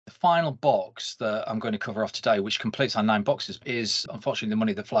final box that I'm going to cover off today, which completes our 9 boxes, is unfortunately the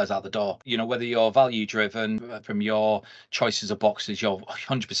money that flies out the door. You know, whether you're value driven from your choices of boxes, you're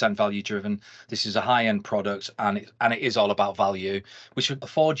 100% value driven. This is a high end product, and it is all about value, which would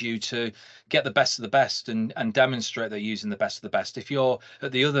afford you to get the best of the best and demonstrate that you're using the best of the best. If you're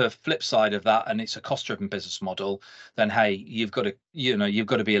at the other flip side of that and it's a cost driven business model, then hey, you've got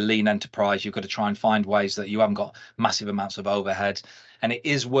to be a lean enterprise. You've got to try and find ways that you haven't got massive amounts of overhead. And it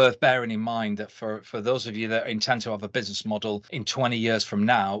is worth bearing in mind that for those of you that intend to have a business model in 20 years from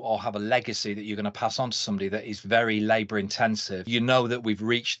now, or have a legacy that you're going to pass on to somebody that is very labor intensive, you know that we've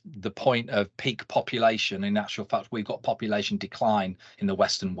reached the point of peak population. In actual fact, we've got population decline in the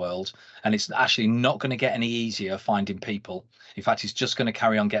Western world, and it's actually not going to get any easier finding people. In fact, it's just going to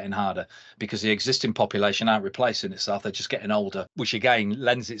carry on getting harder because the existing population aren't replacing itself. They're just getting older, which again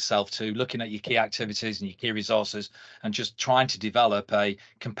lends itself to looking at your key activities and your key resources and just trying to develop a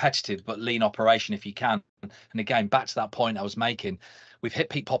competitive but lean operation if you can. And again, back to that point I was making, we've hit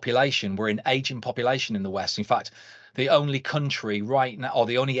peak population. We're an aging population in the West. In fact, the only country right now, or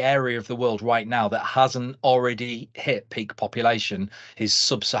the only area of the world right now that hasn't already hit peak population is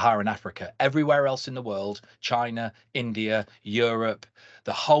sub-Saharan Africa. Everywhere else in the world, China, India, Europe,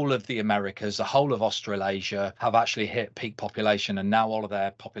 the whole of the Americas, the whole of Australasia have actually hit peak population, and now all of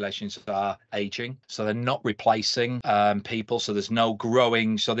their populations are aging. So they're not replacing people. So there's no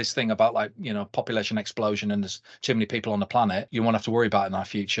growing. So this thing about population explosion and there's too many people on the planet, you won't have to worry about in our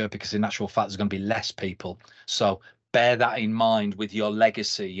future, because in actual fact, there's going to be less people. So bear that in mind with your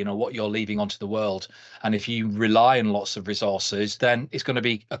legacy, what you're leaving onto the world. And if you rely on lots of resources, then it's going to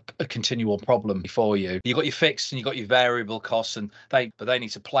be a continual problem for you. You've got your fixed and you've got your variable costs, and they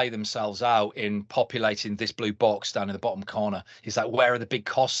need to play themselves out in populating this blue box down in the bottom corner. Is that where are the big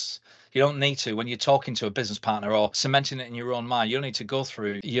costs? You don't need to, when you're talking to a business partner or cementing it in your own mind, you don't need to go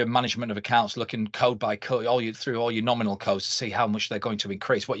through your management of accounts, looking code by code, through all your nominal codes to see how much they're going to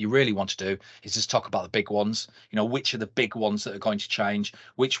increase. What you really want to do is just talk about the big ones. Which are the big ones that are going to change?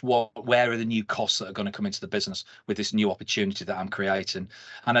 Where are the new costs that are going to come into the business with this new opportunity that I'm creating?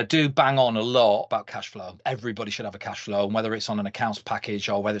 And I do bang on a lot about cash flow. Everybody should have a cash flow, and whether it's on an accounts package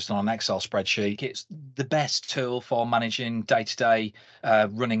or whether it's on an Excel spreadsheet, it's the best tool for managing day-to-day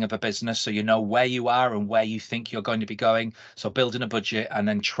running of a business. So you know where you are and where you think you're going to be going. So building a budget and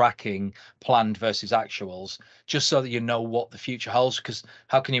then tracking planned versus actuals, just so that you know what the future holds. Because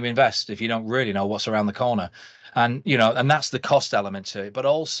how can you invest if you don't really know what's around the corner? And and that's the cost element to it. But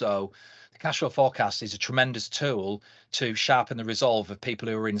also, the cash flow forecast is a tremendous tool to sharpen the resolve of people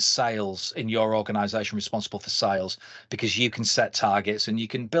who are in sales in your organization, responsible for sales, because you can set targets and you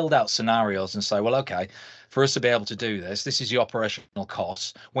can build out scenarios and say, well, okay, for us to be able to do this, this is the operational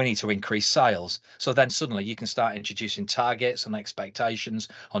costs. We need to increase sales. So then suddenly you can start introducing targets and expectations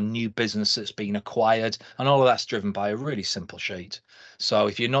on new business that's being acquired. And all of that's driven by a really simple sheet. So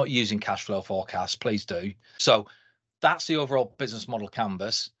if you're not using cash flow forecasts, please do. So that's the overall business model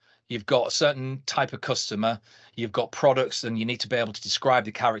canvas. You've got a certain type of customer, you've got products, and you need to be able to describe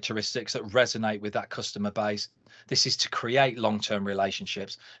the characteristics that resonate with that customer base. This is to create long-term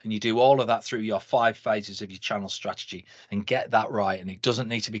relationships, and you do all of that through your 5 phases of your channel strategy and get that right. And it doesn't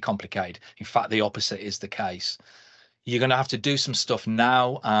need to be complicated. In fact, the opposite is the case. You're going to have to do some stuff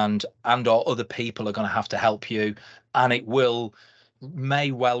now, and or other people are going to have to help you, and it may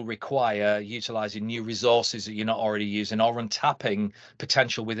well require utilizing new resources that you're not already using, or untapping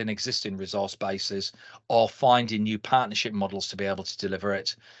potential within existing resource bases, or finding new partnership models to be able to deliver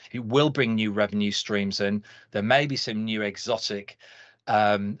it. It will bring new revenue streams in. There may be some new exotic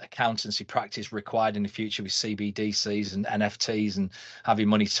accountancy practice required in the future with CBDCs and NFTs and having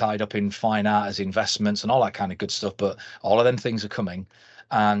money tied up in fine art as investments and all that kind of good stuff. But all of them things are coming,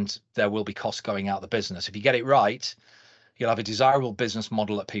 and there will be costs going out of the business. If you get it right, you'll have a desirable business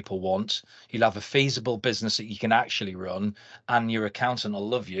model that people want. You'll have a feasible business that you can actually run, and your accountant will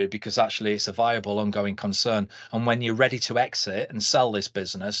love you because actually it's a viable ongoing concern. And when you're ready to exit and sell this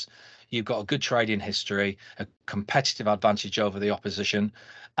business, you've got a good trading history, a competitive advantage over the opposition,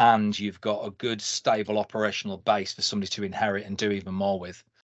 and you've got a good, stable operational base for somebody to inherit and do even more with.